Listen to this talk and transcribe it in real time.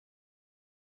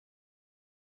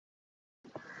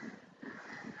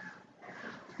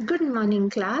Good morning,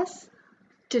 class.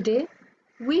 Today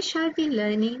we shall be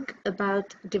learning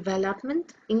about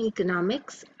development in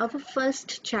economics, our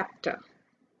first chapter.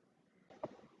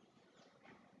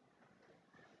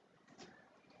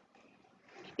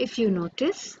 If you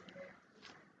notice,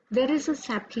 there is a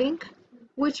sapling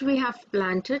which we have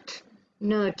planted,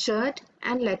 nurtured,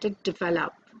 and let it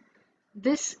develop.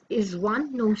 This is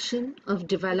one notion of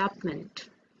development.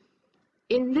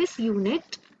 In this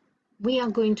unit, we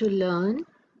are going to learn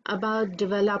about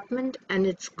development and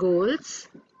its goals,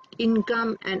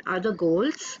 income and other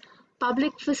goals,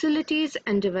 public facilities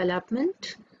and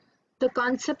development, the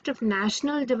concept of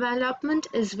national development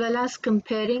as well as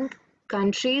comparing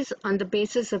countries on the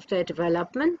basis of their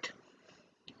development,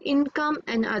 income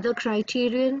and other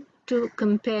criterion to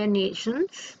compare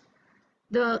nations,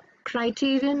 the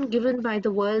criterion given by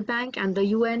the World Bank and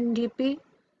the UNDP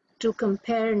to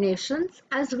compare nations,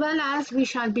 as well as we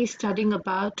shall be studying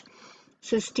about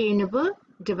sustainable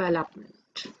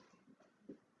development.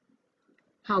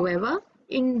 However,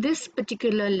 in this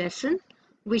particular lesson,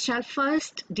 we shall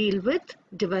first deal with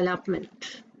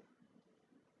development.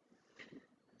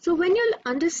 So when you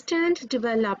understand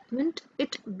development,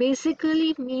 it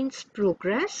basically means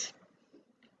progress,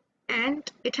 and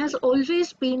it has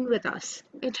always been with us.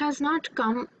 It has not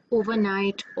come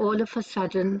overnight, all of a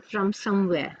sudden from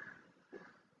somewhere.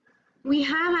 We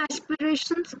have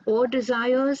aspirations or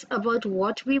desires about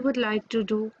what we would like to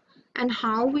do and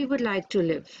how we would like to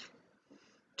live.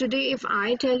 Today, if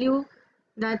I tell you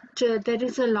that there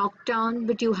is a lockdown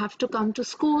but you have to come to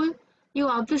school, you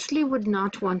obviously would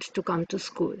not want to come to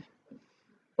school.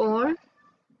 Or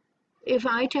if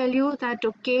I tell you that,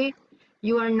 okay,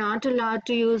 you are not allowed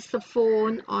to use the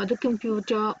phone or the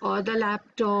computer or the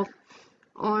laptop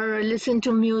or listen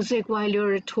to music while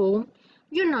you're at home,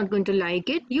 you're not going to like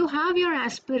it. You have your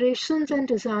aspirations and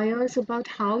desires about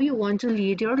how you want to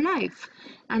lead your life,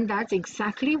 and that's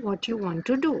exactly what you want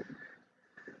to do.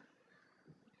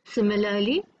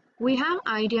 Similarly, we have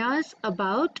ideas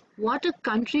about what a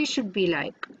country should be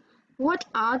like. What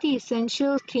are the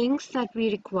essential things that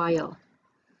we require?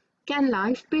 Can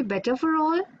life be better for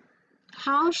all?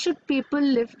 How should people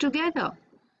live together?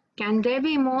 Can there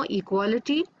be more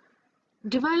equality?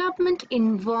 Development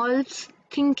involves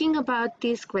thinking about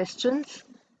these questions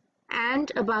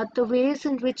and about the ways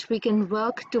in which we can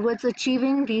work towards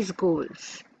achieving these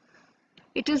goals.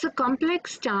 It is a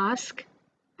complex task,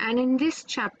 and in this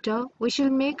chapter we shall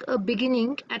make a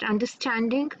beginning at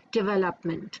understanding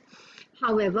development.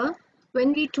 However,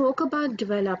 when we talk about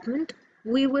development,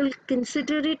 we will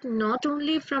consider it not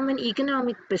only from an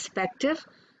economic perspective,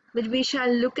 but we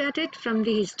shall look at it from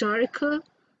the historical,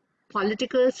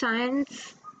 political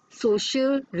science,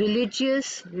 social,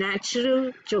 religious, natural,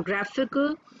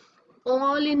 geographical,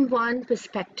 all in one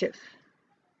perspective.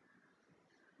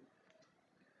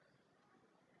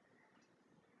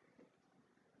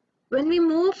 When we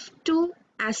move to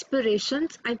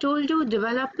aspirations, I told you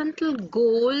developmental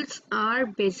goals are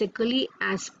basically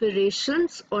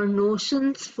aspirations or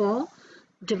notions for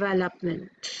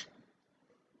development.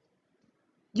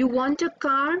 You want a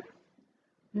car?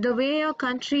 The way your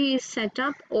country is set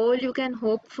up, all you can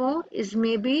hope for is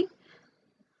maybe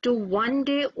to one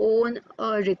day own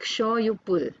a rickshaw you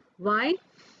pull. Why?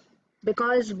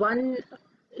 Because one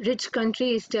rich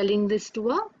country is telling this to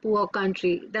a poor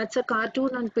country. That's a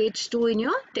cartoon on page 2 in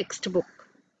your textbook.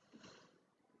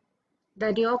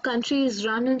 That your country is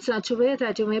run in such a way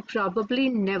that you may probably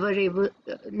never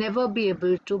be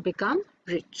able to become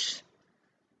rich.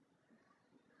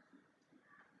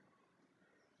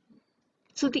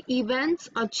 So the events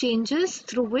or changes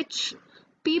through which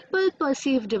people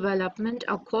perceive development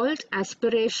are called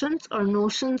aspirations or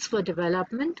notions for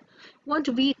development, what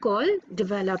we call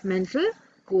developmental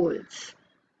goals.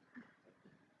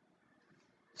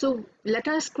 So let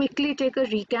us quickly take a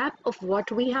recap of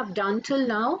what we have done till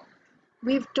now.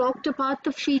 We've talked about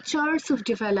the features of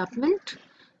development.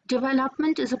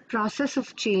 Development is a process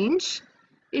of change.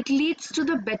 It leads to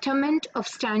the betterment of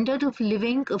standard of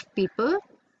living of people.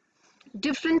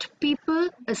 Different people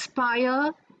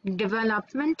aspire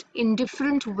development in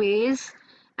different ways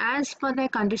as per their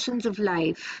conditions of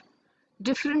life.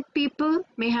 Different people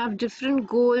may have different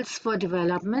goals for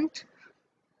development.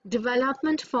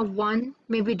 Development for one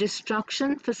may be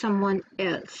destruction for someone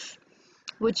else,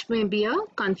 which may be a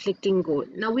conflicting goal.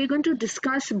 Now we're going to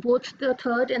discuss both the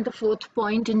third and the fourth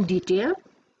point in detail.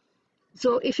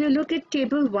 So if you look at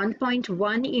table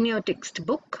 1.1 in your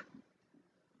textbook,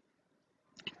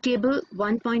 Table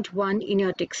 1.1 in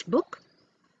your textbook.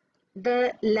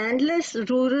 The landless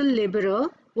rural laborer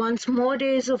wants more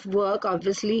days of work.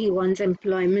 Obviously, he wants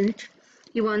employment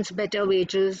He wants better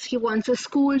wages. He wants a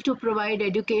school to provide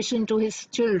education to his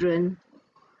children.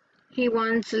 He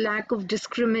wants lack of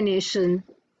discrimination.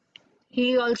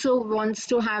 He also wants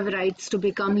to have rights to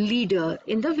become leader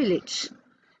in the village.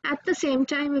 At the same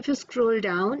time, if you scroll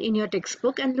down in your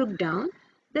textbook and look down,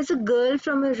 there's a girl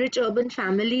from a rich urban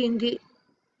family in the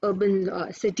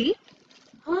urban city.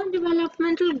 Her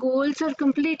developmental goals are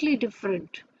completely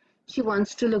different. She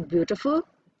wants to look beautiful.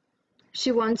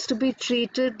 She wants to be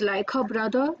treated like her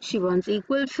brother. She wants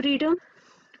equal freedom.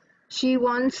 She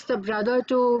wants the brother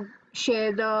to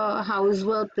share the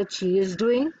housework that she is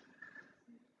doing.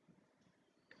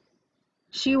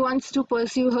 She wants to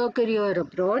pursue her career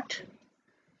abroad.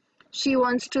 She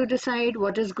wants to decide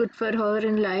what is good for her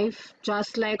in life,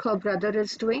 just like her brother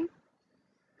is doing.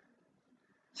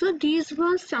 So these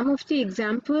were some of the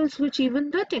examples which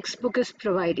even the textbook is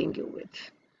providing you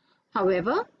with.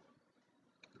 However,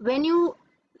 when you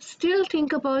still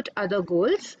think about other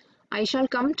goals, I shall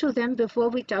come to them before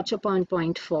we touch upon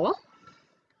point 4.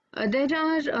 There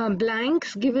are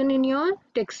blanks given in your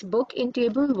textbook in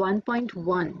table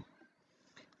 1.1.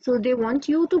 So they want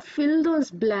you to fill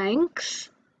those blanks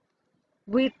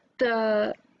with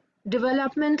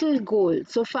developmental goals.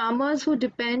 So farmers who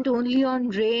depend only on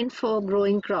rain for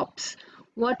growing crops,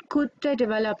 what could their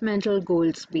developmental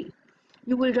goals be?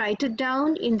 You will write it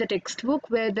down in the textbook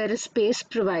where there is space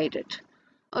provided.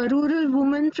 A rural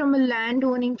woman from a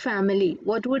land-owning family,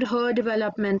 what would her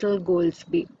developmental goals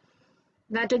be?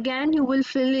 That again you will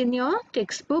fill in your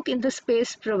textbook in the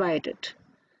space provided.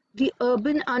 The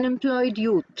urban unemployed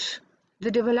youth,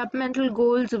 the developmental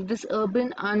goals of this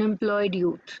urban unemployed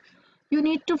youth. You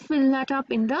need to fill that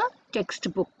up in the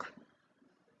textbook.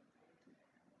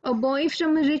 A boy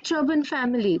from a rich urban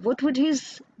family, what would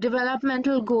his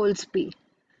developmental goals be?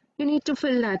 You need to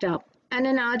fill that up. And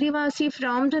an Adivasi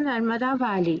from the Narmada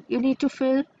Valley, you need to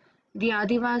fill the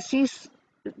Adivasi's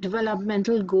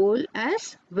developmental goal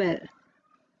as well.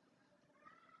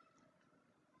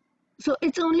 So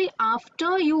it's only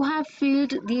after you have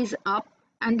filled these up,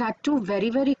 and that too very,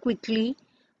 very quickly,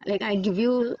 like I give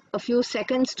you a few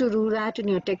seconds to do that in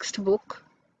your textbook.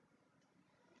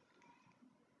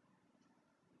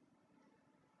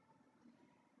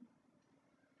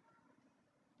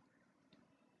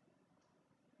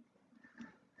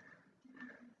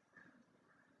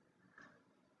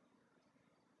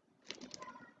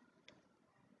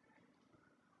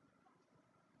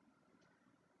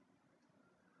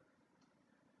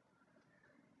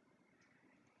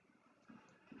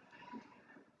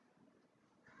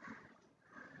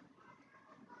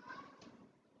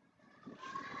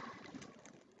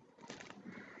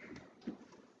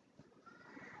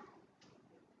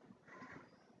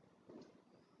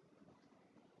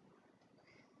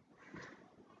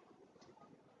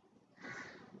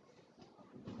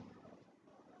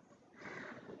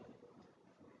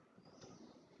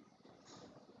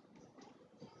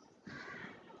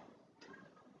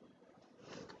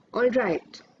 All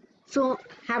right. So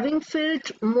having filled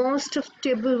most of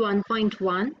table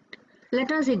 1.1,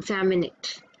 let us examine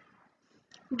it.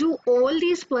 Do all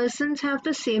these persons have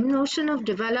the same notion of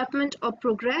development or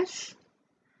progress?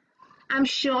 I'm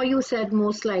sure you said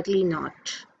most likely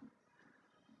not.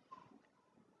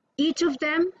 Each of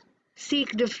them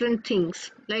seek different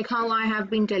things, like how I have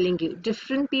been telling you.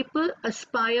 Different people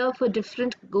aspire for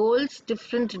different goals,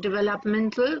 different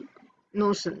developmental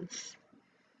notions.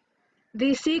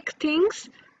 They seek things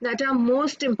that are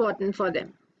most important for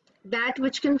them, that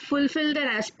which can fulfill their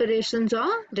aspirations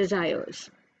or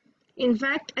desires. In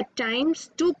fact, at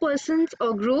times, two persons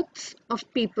or groups of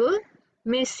people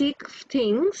may seek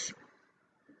things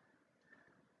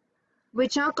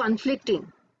which are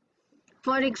conflicting.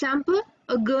 For example,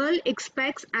 a girl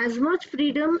expects as much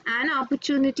freedom and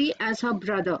opportunity as her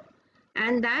brother,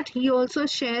 and that he also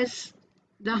shares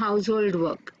the household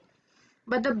work.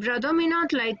 But the brother may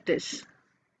not like this.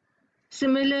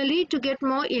 Similarly, to get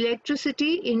more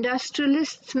electricity,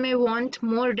 industrialists may want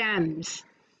more dams,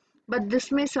 but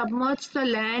this may submerge the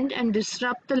land and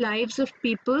disrupt the lives of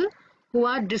people who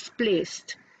are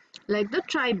displaced, like the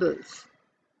tribals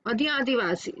or the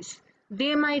Adivasis.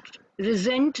 They might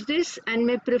resent this and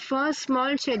may prefer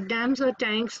small check dams or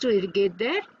tanks to irrigate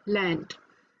their land.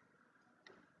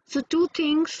 So two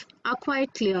things are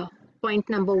quite clear. Point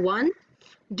number one,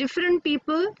 different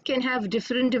people can have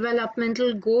different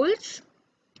developmental goals.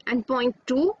 And point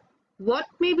two, what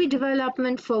may be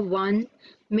development for one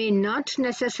may not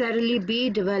necessarily be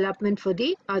development for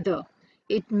the other.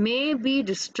 It may be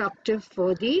destructive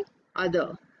for the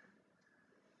other.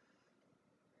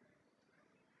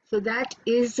 So that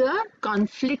is a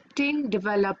conflicting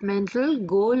developmental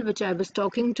goal which I was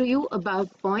talking to you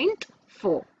about point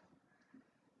 4.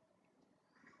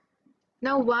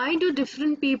 Now, why do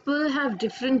different people have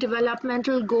different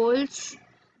developmental goals?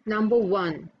 Number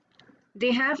 1,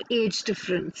 they have age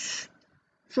difference.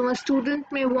 So a student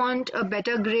may want a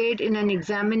better grade in an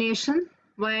examination,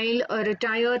 while a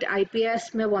retired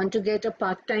IPS may want to get a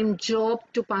part-time job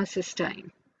to pass his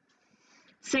time.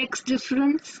 Sex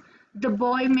difference. The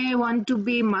boy may want to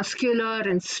be muscular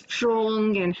and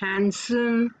strong and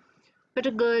handsome, but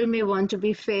a girl may want to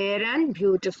be fair and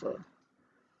beautiful.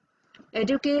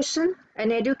 Education.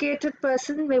 An educated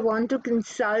person may want to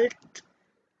consult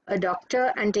a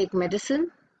doctor and take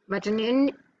medicine, but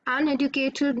an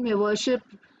uneducated may worship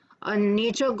a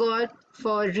nature god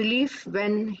for relief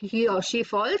when he or she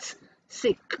falls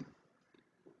sick.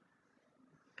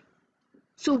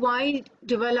 So why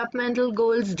developmental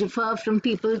goals differ from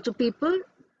people to people?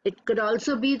 It could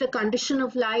also be the condition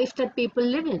of life that people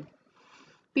live in.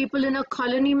 People in a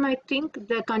colony might think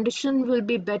their condition will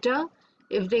be better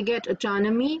if they get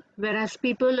autonomy, whereas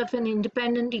people of an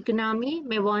independent economy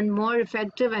may want more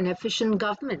effective and efficient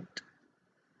government.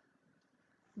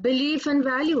 Belief and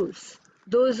values.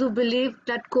 Those who believe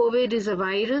that COVID is a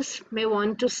virus may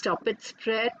want to stop its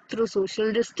spread through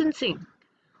social distancing.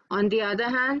 On the other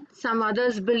hand, some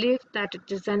others believe that it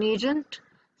is an agent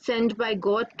sent by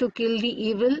God to kill the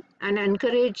evil and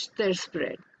encourage their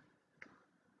spread.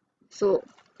 So,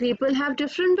 people have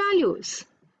different values.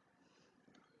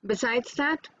 Besides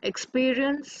that,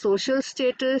 experience, social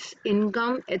status,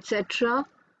 income, etc.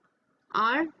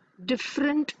 are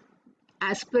different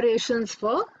aspirations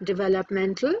for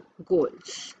developmental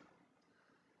goals.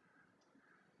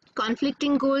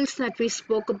 Conflicting goals that we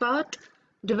spoke about.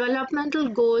 Developmental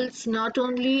goals not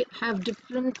only have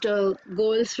different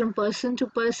goals from person to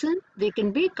person, they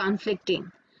can be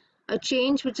conflicting. A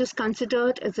change which is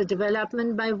considered as a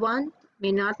development by one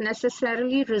may not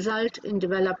necessarily result in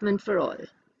development for all.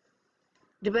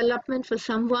 Development for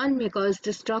someone may cause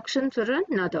destruction for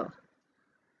another.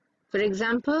 For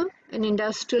example, an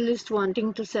industrialist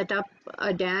wanting to set up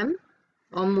a dam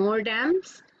or more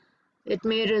dams, it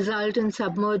may result in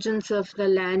submergence of the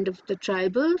land of the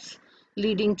tribals,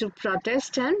 leading to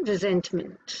protest and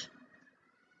resentment.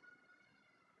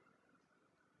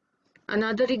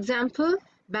 Another example,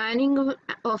 banning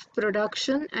of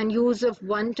production and use of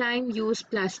one-time use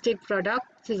plastic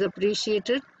products is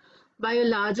appreciated by a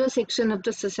larger section of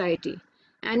the society,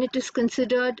 and it is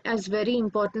considered as very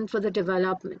important for the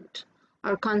development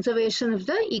or conservation of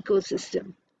the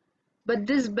ecosystem. But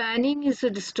this banning is a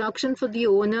destruction for the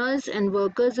owners and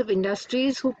workers of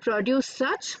industries who produce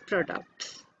such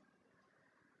products.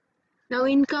 Now,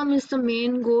 income is the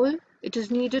main goal. It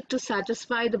is needed to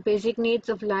satisfy the basic needs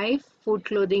of life, food,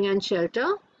 clothing, and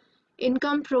shelter.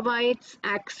 Income provides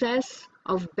access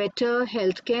of better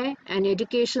healthcare and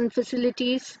education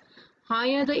facilities.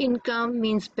 Higher the income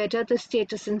means better the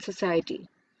status in society.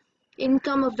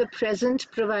 Income of the present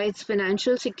provides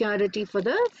financial security for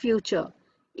the future.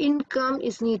 Income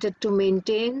is needed to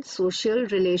maintain social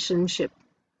relationship.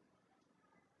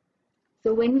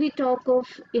 So when we talk of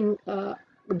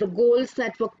the goals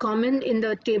that were common in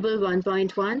the table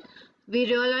 1.1, we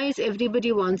realize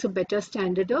everybody wants a better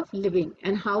standard of living.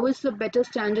 And how is the better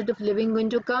standard of living going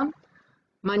to come?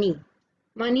 Money.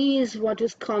 Money is what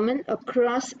is common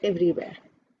across everywhere.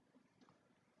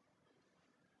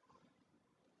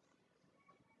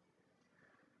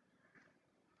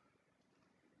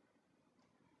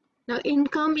 Now,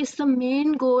 income is the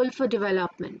main goal for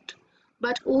development,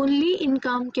 but only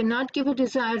income cannot give a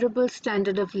desirable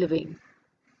standard of living.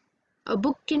 A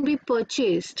book can be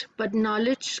purchased, but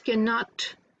knowledge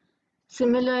cannot.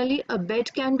 Similarly, a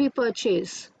bed can be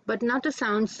purchased, but not a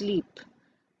sound sleep.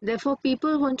 Therefore,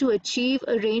 people want to achieve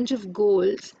a range of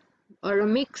goals or a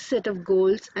mixed set of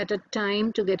goals at a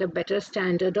time to get a better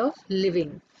standard of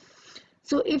living.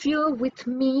 So if you're with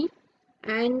me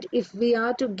and if we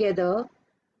are together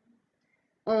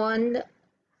on,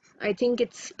 I think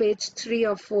it's page 3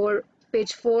 or 4,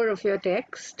 page 4 of your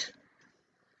text,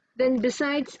 then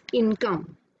besides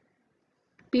income,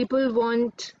 people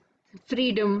want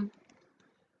freedom,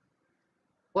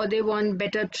 or they want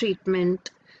better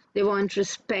treatment, they want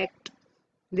respect,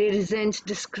 they resent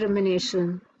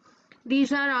discrimination.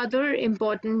 These are other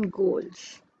important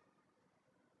goals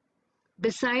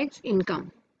besides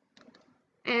income.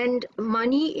 And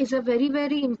money is a very,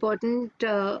 very important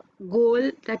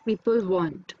goal that people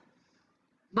want.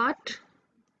 But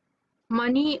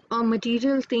money or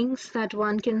material things that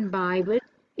one can buy with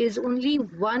is only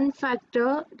one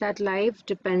factor that life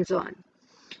depends on.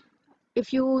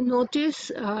 If you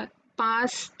notice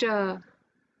past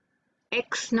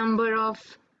X number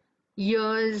of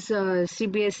years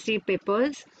CBSE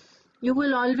papers, you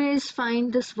will always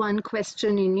find this one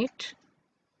question in it.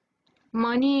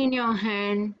 Money in your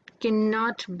hand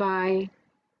cannot buy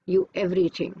you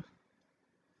everything.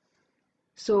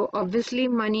 So obviously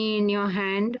money in your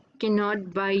hand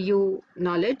cannot buy you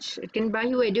knowledge. It can buy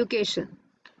you education,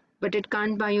 but it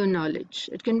can't buy you knowledge.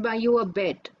 It can buy you a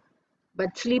bed,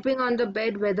 but sleeping on the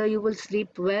bed, whether you will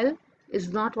sleep well,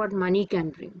 is not what money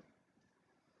can bring.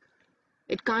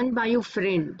 It can't buy you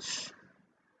friends.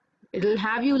 It'll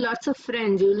have you lots of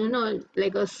friends, you'll,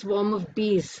 like a swarm of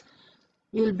bees.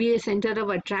 You'll be a center of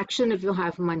attraction if you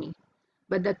have money.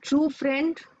 But the true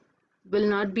friend will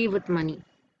not be with money.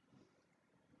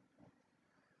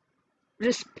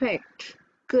 Respect,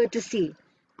 courtesy,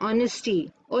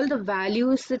 honesty, all the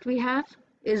values that we have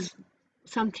is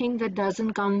something that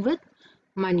doesn't come with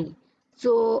money.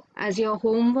 So, as your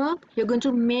homework, you're going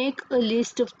to make a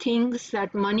list of things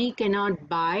that money cannot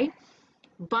buy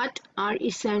but are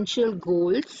essential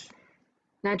goals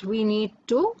that we need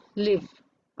to live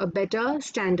a better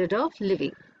standard of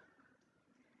living.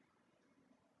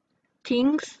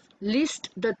 Things, list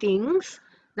the things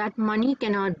that money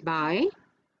cannot buy,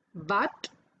 but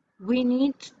we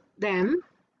need them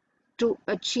to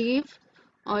achieve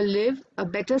or live a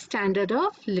better standard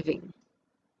of living.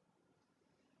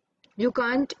 You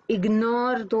can't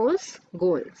ignore those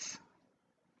goals.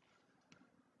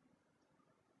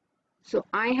 So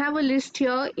I have a list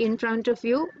here in front of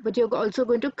you, but you're also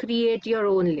going to create your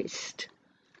own list.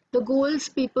 The goals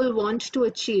people want to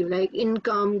achieve, like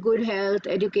income, good health,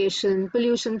 education,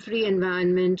 pollution-free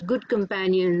environment, good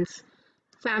companions,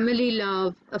 family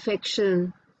love,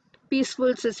 affection,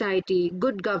 peaceful society,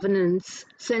 good governance,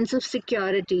 sense of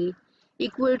security,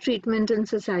 equal treatment in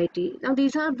society. Now,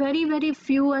 these are very, very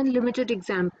few and limited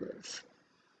examples.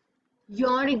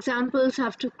 Your examples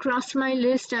have to cross my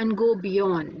list and go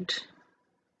beyond.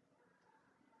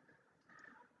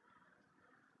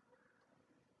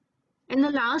 And the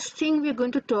last thing we're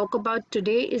going to talk about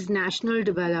today is national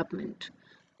development.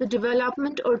 The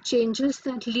development or changes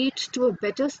that lead to a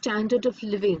better standard of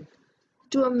living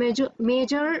to a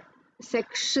major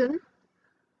section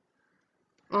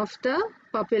of the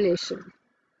population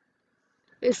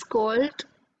is called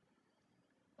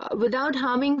without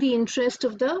harming the interest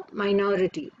of the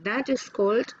minority. That is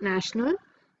called national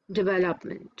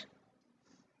development.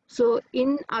 So,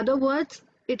 in other words,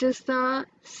 it is the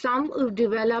sum of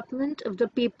development of the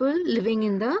people living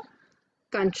in the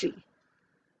country.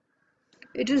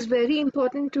 It is very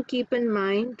important to keep in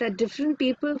mind that different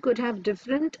people could have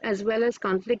different as well as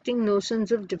conflicting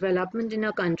notions of development in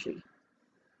a country.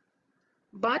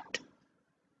 But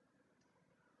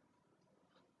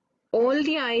all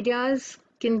the ideas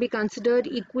can be considered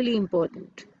equally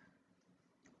important.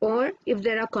 Or if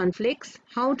there are conflicts,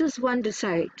 how does one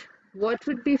decide what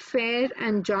would be fair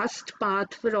and just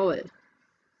path for all?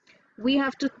 We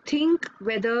have to think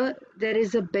whether there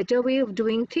is a better way of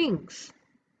doing things.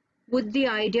 Would the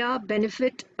idea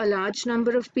benefit a large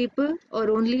number of people or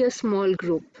only a small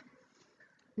group?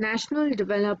 National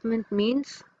development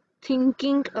means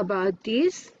thinking about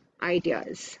these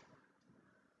ideas.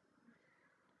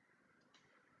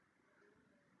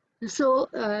 So,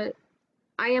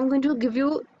 I am going to give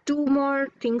you two more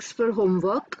things for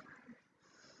homework.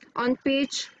 On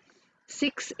page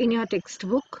 6 in your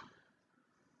textbook,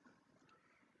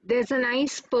 there's a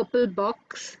nice purple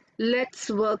box. Let's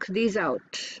work these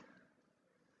out.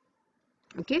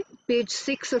 Okay, page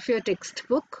 6 of your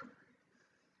textbook.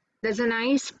 There's a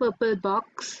nice purple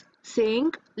box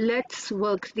saying, let's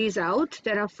work these out.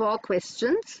 There are 4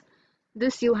 questions.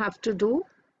 This you have to do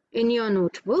in your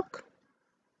notebook.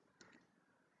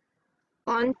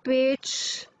 On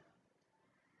page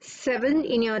 7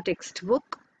 in your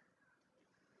textbook,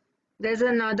 there's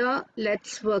another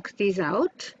let's work these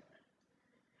out,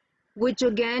 which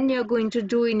again you're going to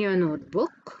do in your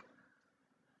notebook.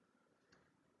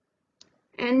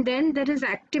 And then there is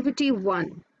activity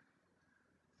 1,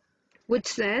 which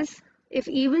says, if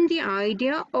even the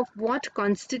idea of what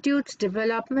constitutes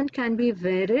development can be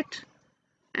varied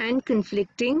and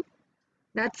conflicting,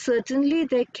 that certainly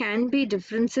there can be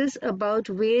differences about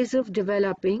ways of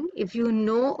developing. If you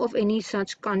know of any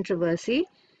such controversy,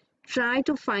 try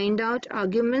to find out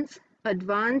arguments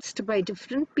advanced by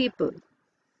different people.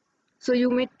 So you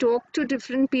may talk to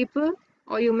different people,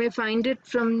 or you may find it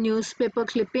from newspaper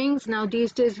clippings. Now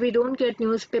these days we don't get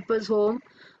newspapers home,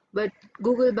 but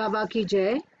Google Baba ki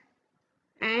jai.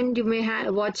 And you may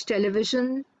watch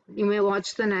television, you may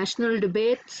watch the national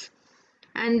debates,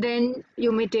 and then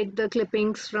you may take the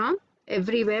clippings from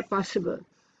everywhere possible.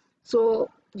 So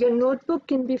your notebook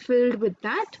can be filled with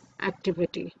that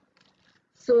activity.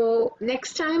 So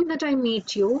next time that I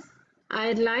meet you,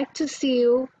 I'd like to see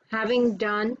you having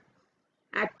done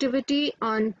activity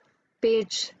on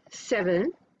page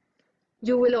 7.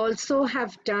 You will also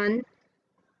have done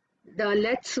the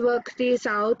let's work these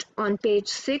out on page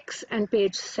 6 and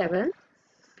page 7.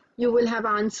 You will have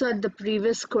answered the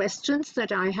previous questions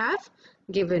that I have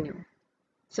given you.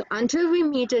 So until we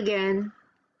meet again,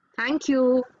 thank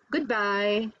you.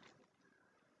 Goodbye.